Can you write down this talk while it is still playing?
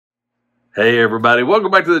Hey everybody, welcome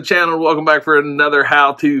back to the channel. Welcome back for another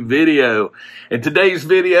how-to video. In today's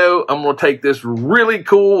video, I'm going to take this really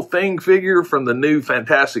cool thing figure from the new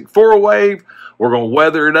Fantastic 4-Wave. We're going to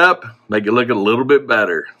weather it up, make it look a little bit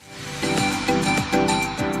better.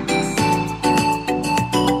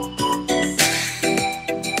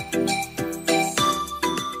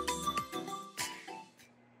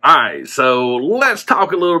 Alright, so let's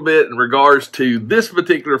talk a little bit in regards to this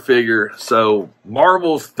particular figure. So,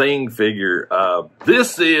 Marvel's Thing figure.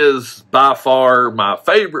 This is by far my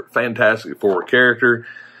favorite Fantastic Four character.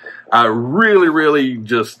 I really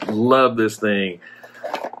just love this thing.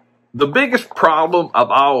 The biggest problem I've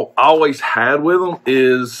always had with them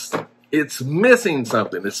is it's missing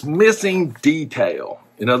something. It's missing detail.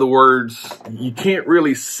 In other words, you can't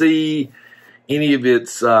really see any of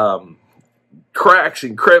its cracks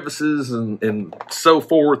and crevices and so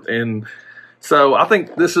forth. And so I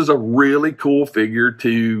think this is a really cool figure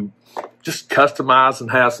to just customize and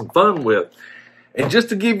have some fun with. And just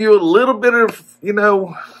to give you a little bit of,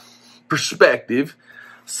 perspective.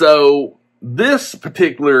 So this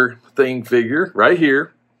particular thing figure right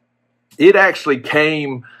here, it actually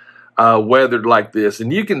came weathered like this.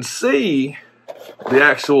 And you can see the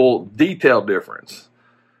actual detail difference.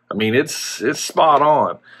 I mean, it's spot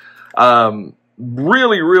on.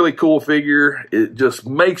 Really cool figure. It just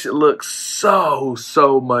makes it look so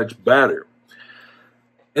much better.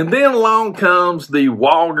 And then along comes the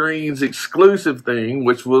Walgreens exclusive thing,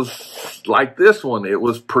 which was like this one. It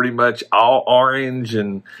was pretty much all orange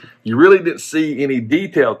and you really didn't see any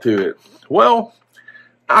detail to it. Well,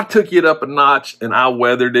 I took it up a notch and I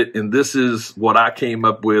weathered it, and this is what I came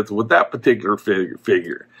up with that particular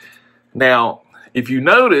figure. Now, if you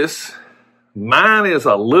notice, mine is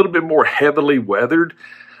a little bit more heavily weathered.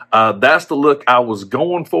 That's the look I was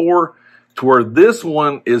going for, to where this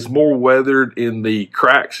one is more weathered in the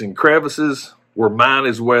cracks and crevices, where mine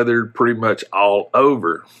is weathered pretty much all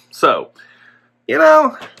over. So,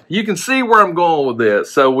 you can see where I'm going with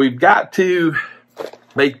this. So we've got to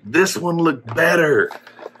make this one look better.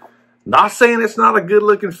 Not saying it's not a good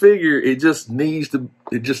looking figure. It just needs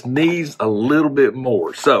a little bit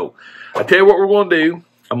more. So I tell you what we're going to do.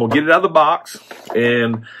 I'm going to get it out of the box,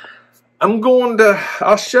 and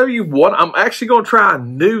I'll show you what, I'm actually going to try a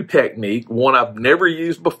new technique, one I've never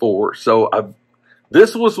used before. So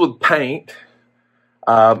this was with paint.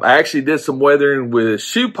 I actually did some weathering with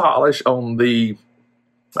shoe polish on the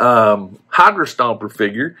Hydra Stomper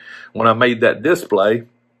figure when I made that display.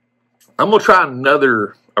 I'm going to try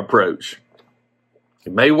another approach.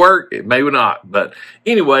 It may work, it may not, but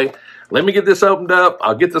anyway, let me get this opened up.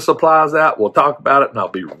 I'll get the supplies out. We'll talk about it, and I'll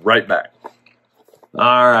be right back.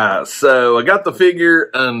 All right, so I got the figure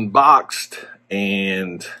unboxed,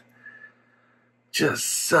 and just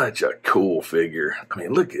such a cool figure. I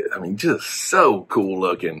mean, look at it. I mean, just so cool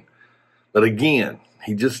looking. But again,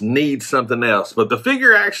 he just needs something else. But the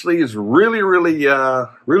figure actually is really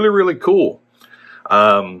cool.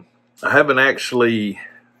 I haven't actually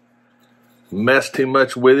messed too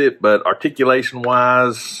much with it, but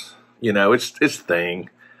articulation-wise, it's thing.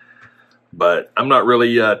 But I'm not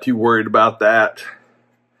really too worried about that.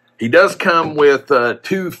 He does come with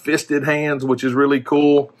 2 fisted hands, which is really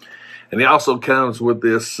cool. And he also comes with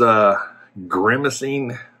this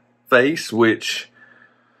grimacing face, which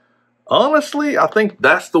honestly, I think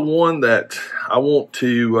that's the one that I want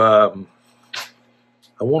to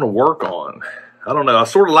work on. I don't know. I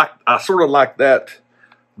sort of like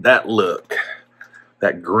that look,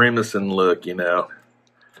 that grimacing look.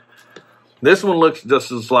 This one looks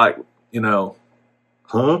just as like,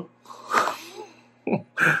 huh?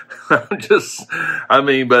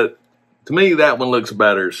 But to me, that one looks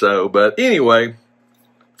better. So, but anyway,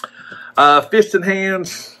 fisted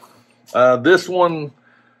hands. This one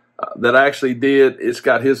that I actually did, it's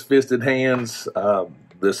got his fisted hands.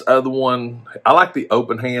 This other one, I like the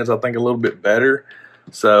open hands, I think, a little bit better.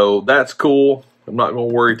 So that's cool. I'm not going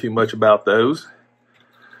to worry too much about those.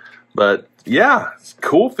 But yeah, it's a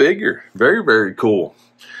cool figure. Very cool.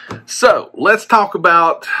 So let's talk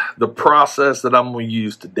about the process that I'm going to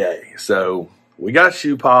use today. So we got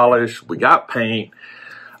shoe polish, we got paint.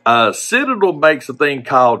 Citadel makes a thing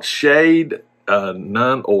called Shade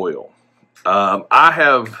Nun Oil. I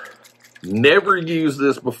have never used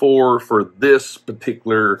this before for this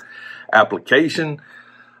particular application.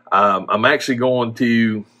 I'm actually going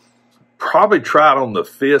to probably try it on the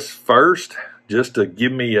fist first, just to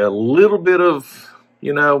give me a little bit of,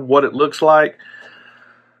 what it looks like.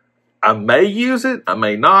 I may use it, I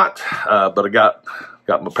may not, but I got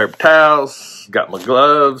my paper towels, got my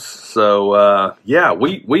gloves. So yeah,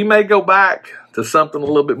 we may go back to something a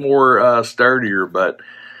little bit more sturdier, but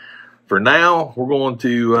for now, we're going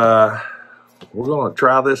to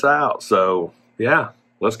try this out. So yeah,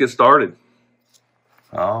 let's get started.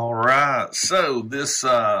 All right, so this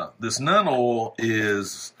nun oil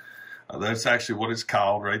is that's actually what it's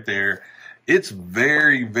called right there. It's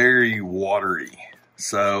very, very watery.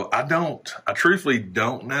 So I truthfully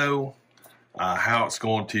don't know how it's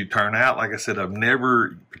going to turn out. Like I said, I've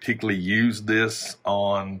never particularly used this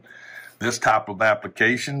on this type of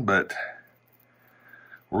application, but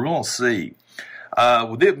we're going to see.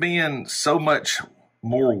 With it being so much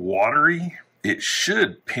more watery, it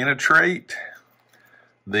should penetrate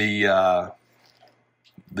the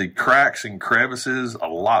cracks and crevices a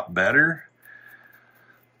lot better.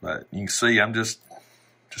 But you can see I'm just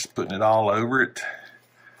putting it all over it.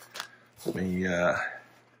 Let me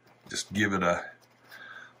just give it a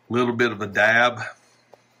little bit of a dab.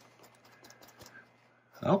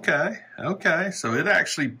 Okay, so it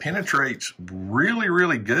actually penetrates really,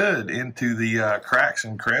 really good into the cracks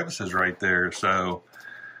and crevices right there. So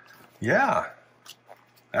yeah,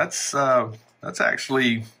 that's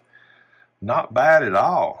actually not bad at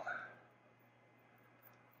all.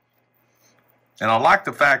 And I like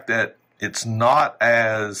the fact that it's not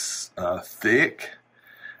as thick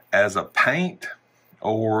as a paint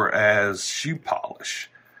or as shoe polish.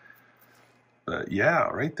 But yeah,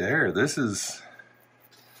 right there, this is,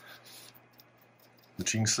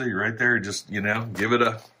 but you can see right there, just, you know, give it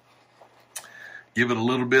a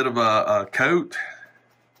little bit of a coat.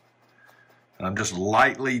 And I'm just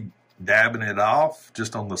lightly dabbing it off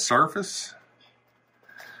just on the surface.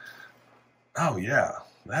 Oh yeah,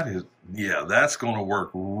 that's going to work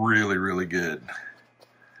really, really good.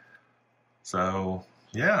 So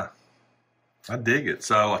yeah, I dig it.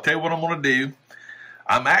 So I'll tell you what I'm going to do.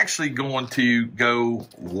 I'm actually going to go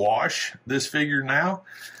wash this figure now,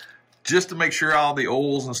 just to make sure all the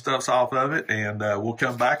oils and stuff's off of it, and we'll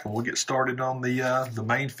come back and we'll get started on the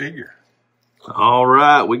main figure. All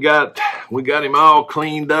right, we got him all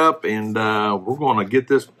cleaned up, and we're going to get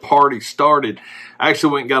this party started. I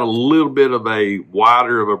actually went and got a little bit of a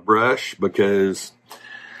wider of a brush because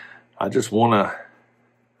I just want to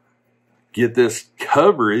get this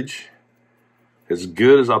coverage as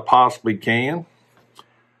good as I possibly can.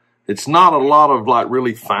 It's not a lot of like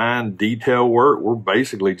really fine detail work. We're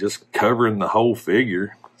basically just covering the whole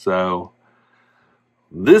figure. So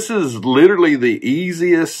this is literally the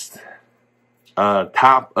easiest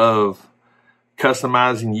type of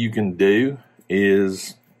customizing you can do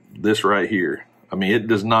is this right here. I mean, it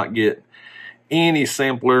does not get any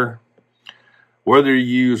simpler. Whether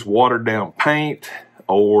you use watered down paint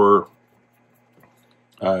or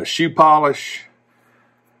shoe polish,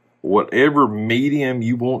 whatever medium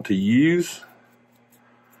you want to use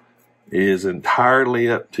is entirely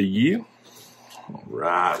up to you. All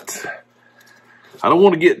right. I don't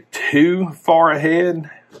want to get too far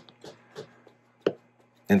ahead.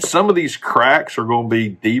 And some of these cracks are going to be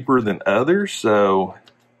deeper than others. So,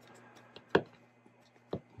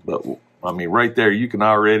 but I mean, right there, you can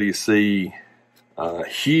already see a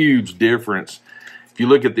huge difference. If you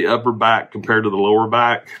look at the upper back compared to the lower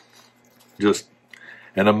back, just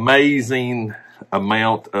an amazing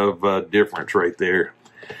amount of difference right there.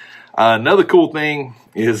 Another cool thing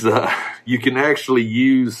is you can actually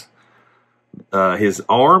use his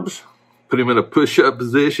arms, put him in a push-up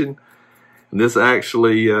position, and this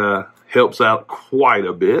actually helps out quite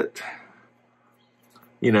a bit.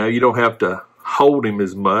 You know, you don't have to hold him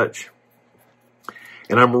as much.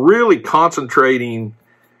 And I'm really concentrating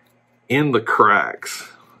in the cracks,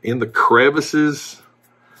 in the crevices.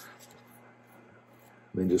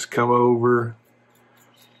 Then just come over.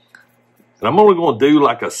 And I'm only going to do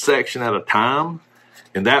like a section at a time.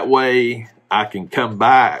 And that way I can come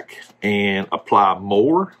back and apply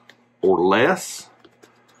more or less.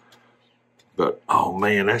 But oh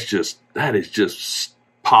man, that is just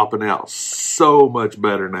popping out so much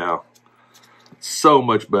better now. So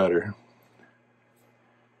much better.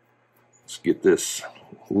 Let's get this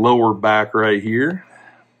lower back right here.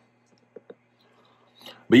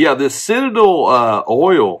 But yeah, this Citadel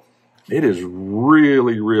oil, it is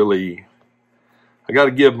really, really, I got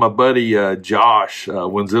to give my buddy Josh,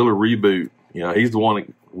 Wenzilla Reboot, you know, he's the one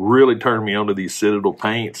that really turned me onto these Citadel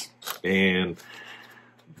paints, and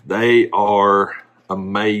they are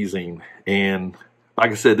amazing. And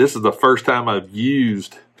like I said, this is the first time I've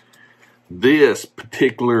used this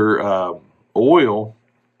particular oil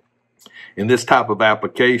in this type of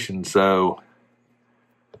application, so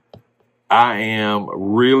I am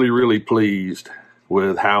really, really pleased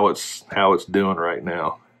with how it's doing right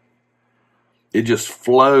now. It just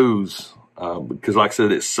flows because, like I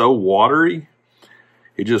said, it's so watery.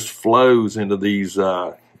 It just flows into these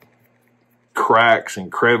cracks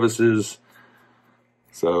and crevices.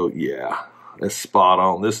 So yeah, that's spot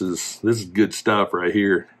on. This is good stuff right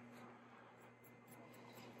here.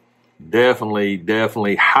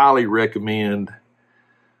 Definitely highly recommend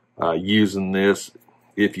using this.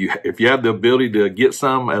 If you have the ability to get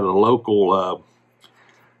some at a local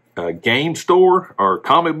game store or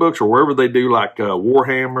comic books or wherever they do like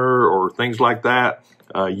Warhammer or things like that,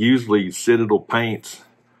 usually Citadel paints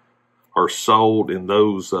are sold in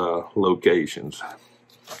those locations.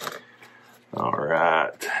 All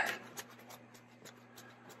right.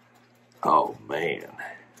 Oh man,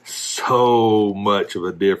 so much of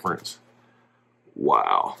a difference.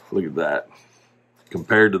 Wow, look at that.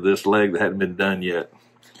 Compared to this leg that hadn't been done yet.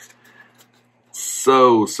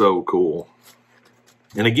 So cool.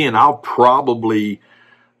 And again, I'll probably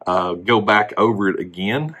go back over it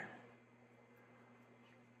again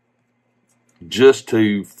just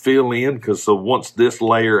to fill in, because so once this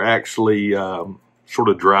layer actually sort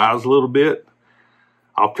of dries a little bit,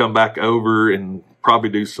 I'll come back over and probably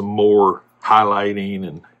do some more highlighting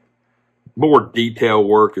and more detail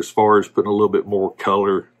work as far as putting a little bit more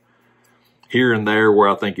color here and there where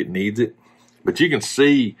I think it needs it. But you can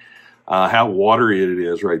see how watery it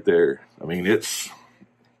is right there. I mean, it's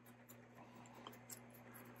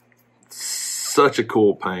such a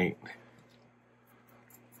cool paint.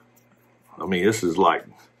 I mean, this is like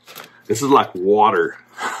water.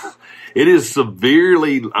 It is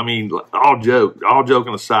severely, I mean, all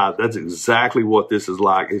joking aside, that's exactly what this is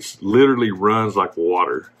like. It literally runs like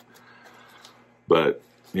water. But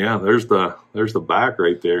yeah, there's the back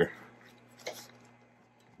right there.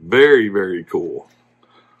 Very cool.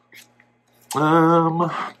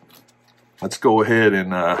 Let's go ahead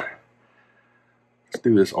and let's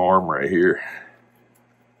do this arm right here.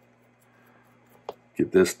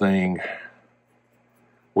 Get this thing.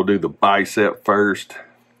 We'll do the bicep first.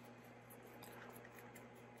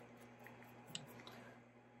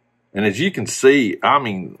 And as you can see, I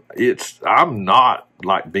mean, I'm not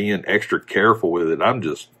like being extra careful with it. I'm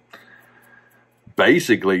just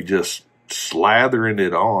basically just slathering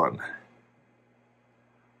it on.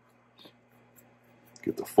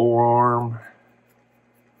 Get the forearm.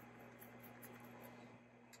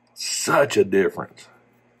 Such a difference.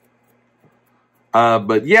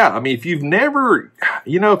 But yeah, I mean, if you've never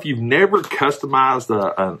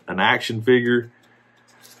customized an action figure,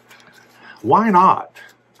 why not?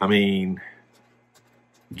 I mean,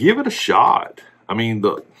 give it a shot. I mean,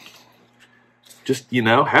 just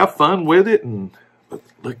have fun with it, and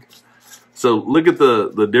look. So look at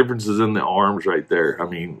the differences in the arms right there. I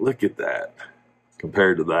mean, look at that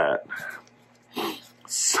compared to that.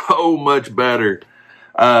 So much better.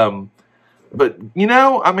 But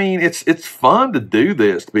I mean, it's fun to do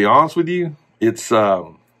this. To be honest with you, it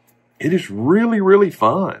is really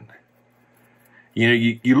fun.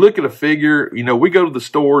 You look at a figure, we go to the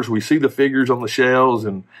stores, we see the figures on the shelves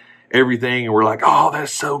and everything, and we're like, oh,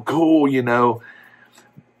 that's so cool,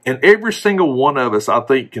 And every single one of us, I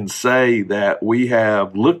think, can say that we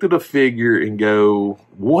have looked at a figure and go,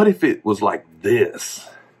 what if it was like this?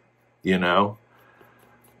 I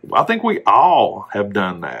think we all have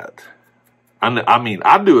done that. I mean,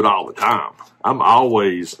 I do it all the time. I'm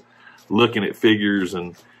always looking at figures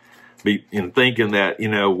and thinking that,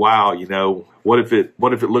 wow, what if it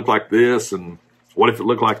looked like this, and what if it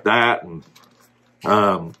looked like that? And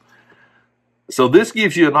so this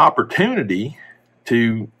gives you an opportunity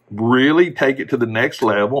to really take it to the next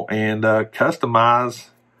level and customize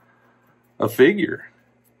a figure.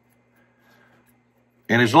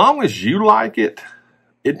 And as long as you like it,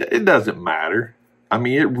 it doesn't matter. I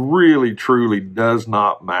mean, it really, truly does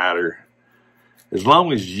not matter. As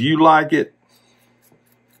long as you like it,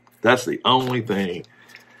 that's the only thing.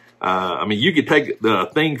 I mean, you could take the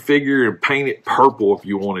thing figure and paint it purple if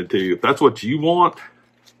you wanted to. If that's what you want,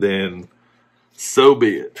 then so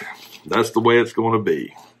be it. That's the way it's going to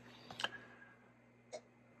be.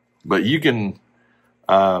 But you can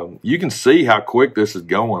see how quick this is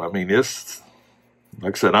going. I mean, it's,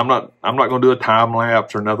 like I said, I'm not going to do a time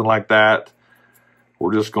lapse or nothing like that.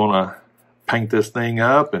 We're just going to paint this thing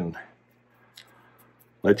up and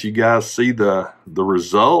let you guys see the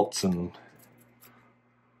results, and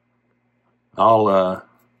I'll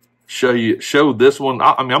show this one.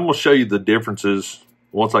 I mean, I'm going to show you the differences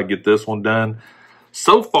once I get this one done.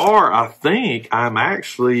 So far, I think I'm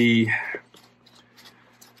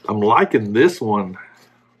liking this one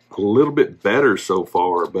a little bit better so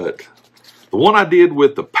far, but the one I did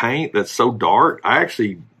with the paint that's so dark, I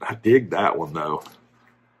dig that one though.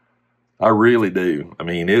 I really do. I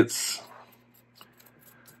mean,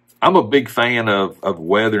 I'm a big fan of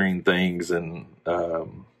weathering things, and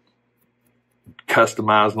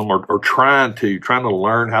customizing them or trying to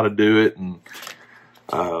learn how to do it. And,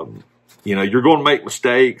 you know, you're going to make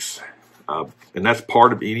mistakes, and that's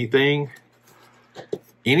part of anything.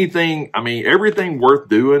 I mean, everything worth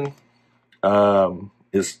doing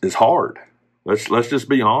is hard. Let's just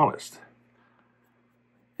be honest.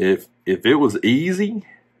 If it was easy,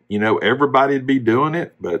 you know, everybody'd be doing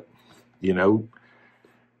it. But, you know,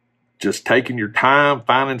 just taking your time,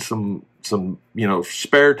 finding some you know,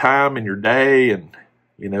 spare time in your day, and,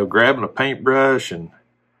 you know, grabbing a paintbrush and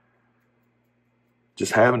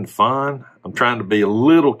just having fun. I'm trying to be a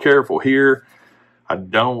little careful here. I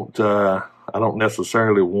don't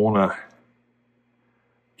necessarily want to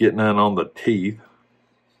get none on the teeth.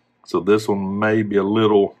 So this one may be a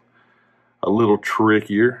little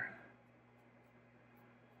trickier.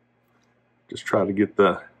 Just try to get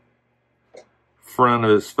the front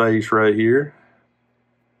of his face right here.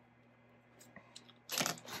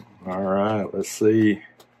 All right, let's see.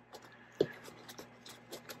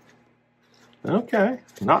 Okay,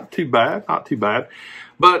 not too bad, not too bad.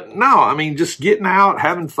 But no, I mean, just getting out,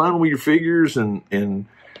 having fun with your figures, and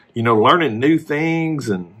you know, learning new things,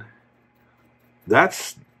 and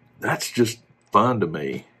that's just fun to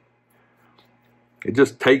me. It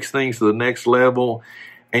just takes things to the next level.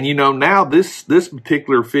 And you know, now this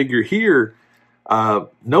particular figure here,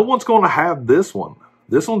 no one's going to have this one.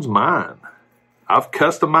 This one's mine. I've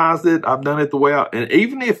customized it. I've done it the way and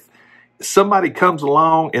even if somebody comes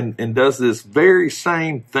along and does this very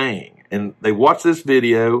same thing, and they watch this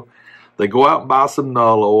video, they go out and buy some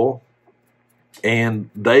null oil, and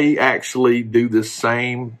they actually do the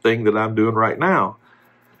same thing that I'm doing right now,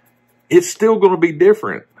 it's still going to be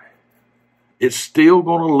different. It's still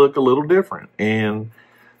going to look a little different. And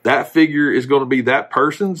that figure is going to be that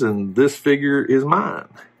person's, and this figure is mine.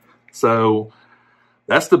 So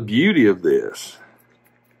that's the beauty of this.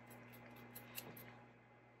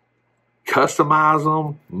 Customize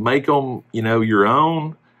them, make them, you know, your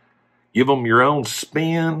own, give them your own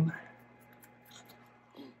spin.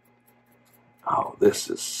 Oh, this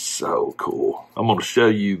is so cool. I'm going to show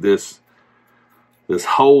you this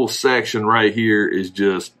whole section right here is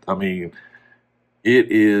just, I mean, it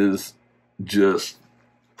is just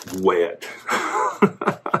wet.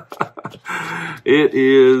 It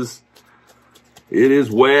is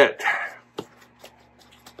wet.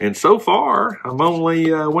 And so far, I've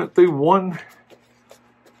only went through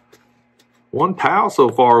one towel so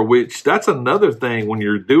far, which that's another thing. When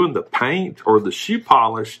you're doing the paint or the shoe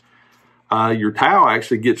polish, your towel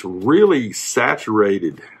actually gets really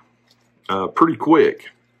saturated pretty quick.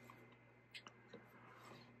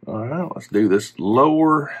 All right, let's do this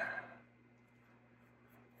lower.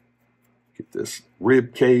 Get this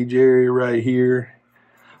rib cage area right here.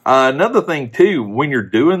 Another thing too, when you're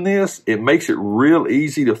doing this, it makes it real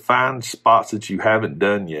easy to find spots that you haven't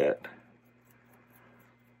done yet.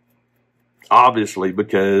 Obviously,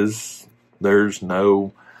 because there's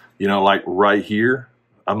no, you know, like right here,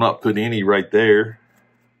 I'm not putting any right there.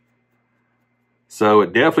 So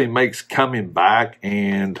it definitely makes coming back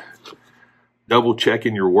and double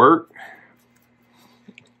checking your work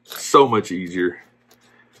so much easier.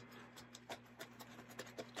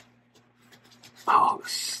 Oh,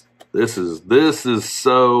 this is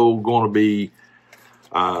so going to be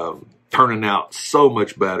turning out so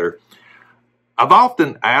much better. I've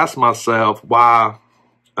often asked myself why.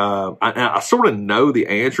 I sort of know the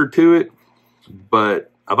answer to it,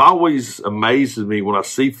 but I've always amazed me when I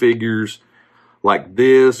see figures like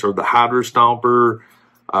this or the Hydro Stomper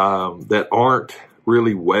that aren't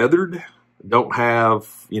really weathered, don't have,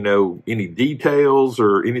 you know, any details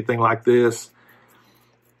or anything like this.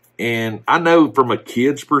 And I know from a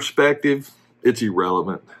kid's perspective, it's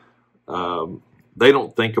irrelevant. They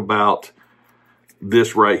don't think about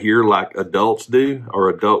this right here like adults do, or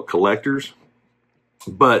adult collectors.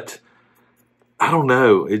 But I don't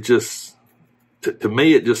know. It just, to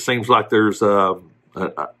me, it just seems like there's a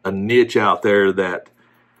niche out there that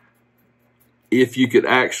if you could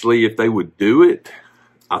actually, if they would do it,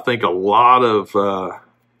 I think a lot of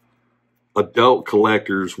adult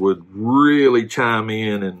collectors would really chime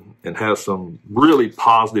in and have some really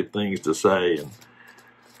positive things to say.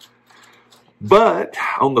 But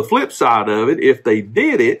on the flip side of it, if they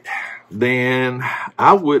did it, then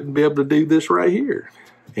I wouldn't be able to do this right here.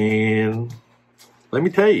 And let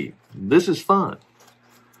me tell you, this is fun.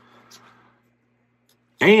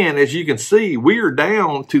 And as you can see, we are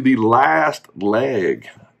down to the last leg.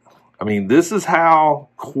 I mean, this is how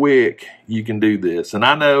quick you can do this. And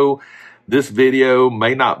I know this video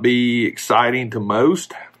may not be exciting to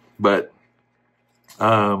most, but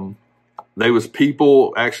there was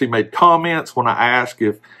people actually made comments when I asked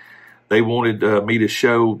if They wanted me to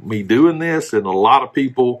show me doing this, and a lot of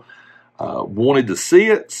people wanted to see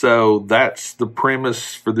it. So that's the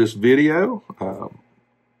premise for this video.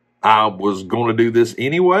 I was going to do this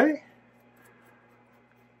anyway.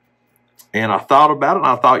 And I thought about it, and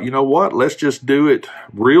I thought, you know what? Let's just do it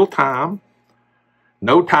real time.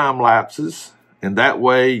 No time lapses. And that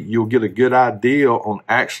way you'll get a good idea on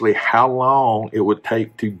actually how long it would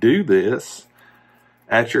take to do this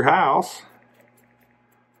at your house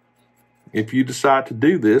if you decide to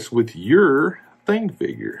do this with your thing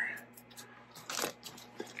figure.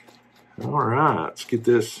 All right, let's get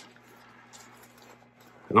this.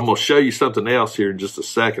 And I'm going to show you something else here in just a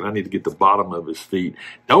second. I need to get the bottom of his feet.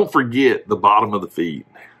 Don't forget the bottom of the feet.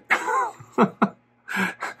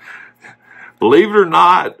 Believe it or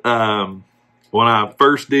not, when I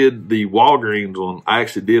first did the Walgreens one, I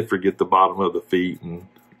actually did forget the bottom of the feet, and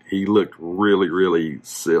he looked really, really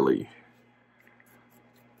silly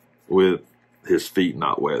with his feet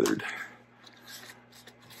not weathered.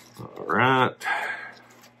 All right.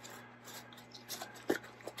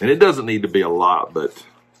 And it doesn't need to be a lot, but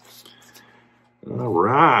all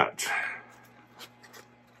right.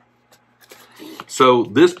 So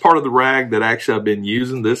this part of the rag that actually I've been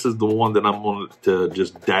using, this is the one that I'm going to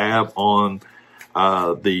just dab on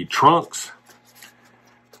the trunks,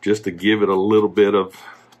 just to give it a little bit of,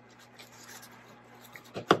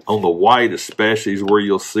 on the white especially is where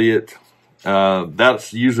you'll see it.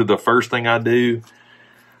 That's usually the first thing I do.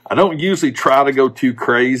 I don't usually try to go too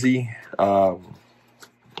crazy on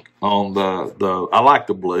I like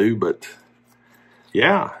the blue, but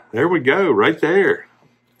yeah, there we go, right there.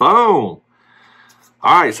 Boom.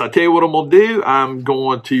 All right, so I tell you what I'm going to do. I'm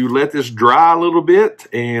going to let this dry a little bit,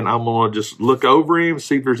 and I'm going to just look over him,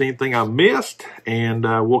 see if there's anything I missed, and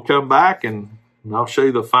we'll come back and I'll show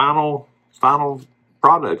you the final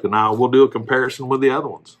product, and we'll do a comparison with the other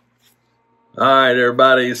ones. All right,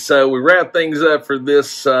 everybody, so we wrap things up for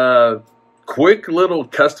this quick little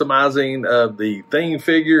customizing of the thing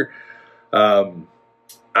figure. I'm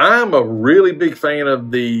a really big fan of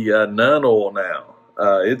the Nun oil now.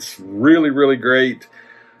 It's really, really great.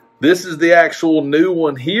 This is the actual new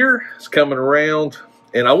one here. It's coming around,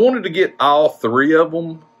 and I wanted to get all three of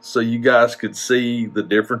them so you guys could see the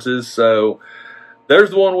differences. So there's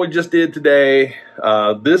the one we just did today.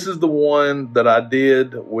 This is the one that I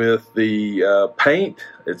did with the paint.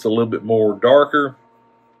 It's a little bit more darker.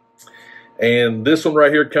 And this one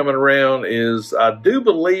right here coming around is, I do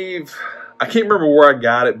believe, I can't remember where I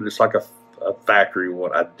got it, but it's like a factory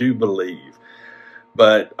one, I do believe.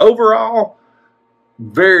 But overall,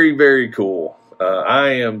 very, very cool.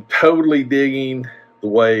 I am totally digging the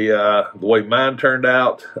way mine turned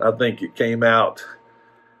out. I think it came out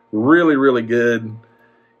really, really good.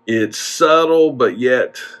 It's subtle, but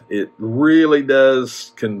yet it really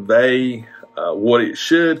does convey what it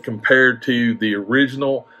should compared to the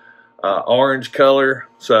original orange color.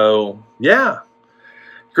 So yeah,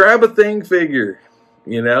 grab a thing figure,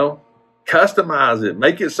 you know, customize it,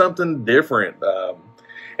 make it something different.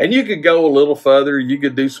 And you could go a little further. You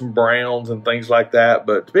could do some browns and things like that.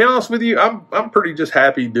 But to be honest with you, I'm pretty just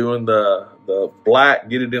happy doing the black,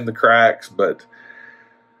 get it in the cracks. But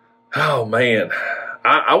oh man,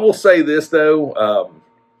 I will say this though,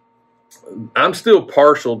 I'm still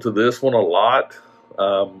partial to this one a lot.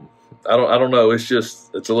 I don't know. It's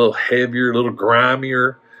a little heavier, a little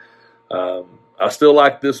grimier. I still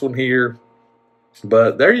like this one here.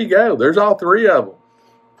 But there you go. There's all three of them.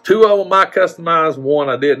 Two of them I customized, one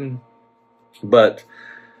I didn't. But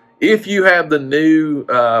if you have the new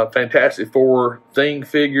Fantastic Four thing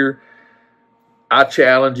figure, I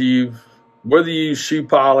challenge you, whether you use shoe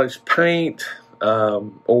polish, paint,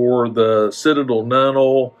 or the Citadel Nun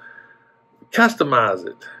oil, customize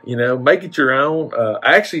it. You know, make it your own.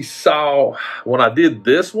 I actually saw, when I did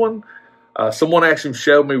this one, someone actually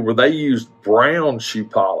showed me where they used brown shoe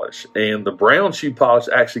polish, and the brown shoe polish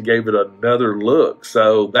actually gave it another look.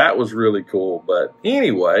 So that was really cool. But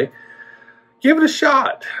anyway, give it a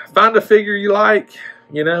shot. Find a figure you like,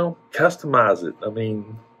 you know, customize it. I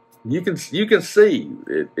mean, you can see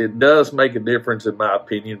it does make a difference in my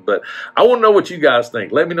opinion. But I want to know what you guys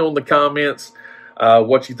think. Let me know in the comments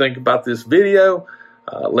what you think about this video.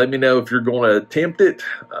 Let me know if you're going to attempt it.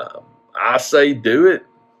 I say do it.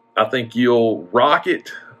 I think you'll rock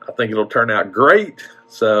it. I think it'll turn out great.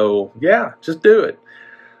 So yeah, just do it.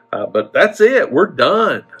 But that's it. We're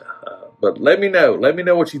done. But let me know. Let me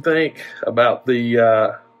know what you think about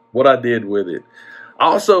the what I did with it.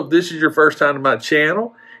 Also, if this is your first time to my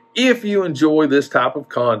channel, if you enjoy this type of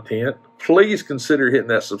content, please consider hitting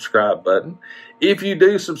that subscribe button. If you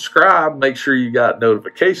do subscribe, make sure you got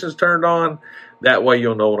notifications turned on. That way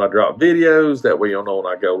you'll know when I drop videos. That way you'll know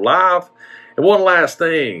when I go live. And one last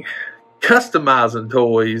thing, customizing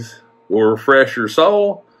toys will refresh your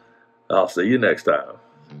soul. I'll see you next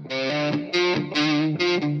time.